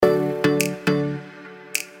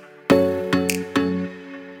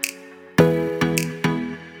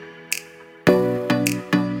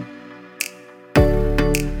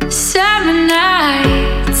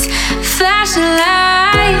Flashing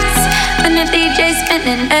lights when the DJ's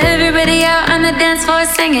spinning, everybody out on the dance floor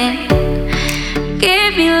singing.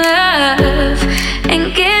 Give me love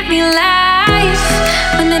and give me life.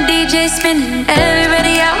 When the DJ's spinning,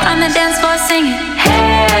 everybody out on the dance floor singing.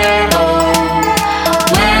 Hey oh,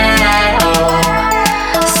 when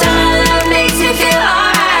oh, summer love makes me feel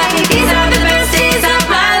alright. These are the best days of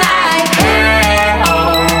my life. Hey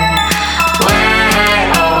oh,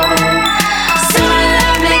 when oh, summer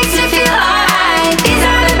love makes me feel alright. These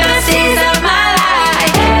are the best days of my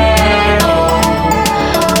life. Hey oh,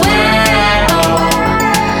 when oh,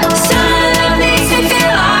 summer love makes me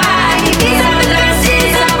feel alright. These are the best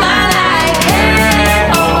days of my life.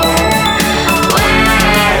 Hey oh, when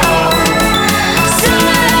oh,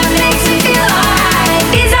 summer love makes me feel alright.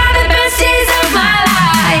 These are the best days of my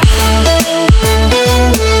life.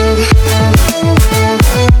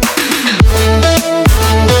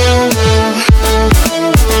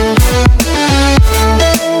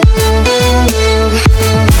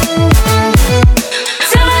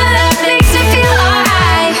 Summer love makes me feel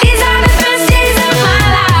alright. These are the best days of my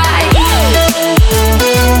life.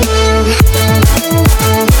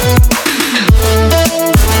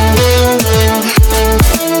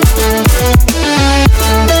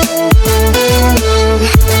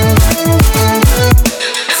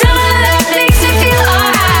 Summer love makes me feel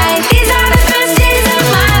alright. These are the best days of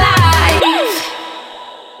my life.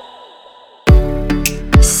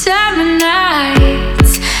 Summer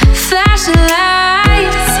nights, flashing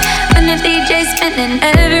lights when the DJ's spinning,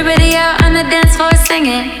 everybody out on the dance floor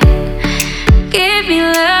singing.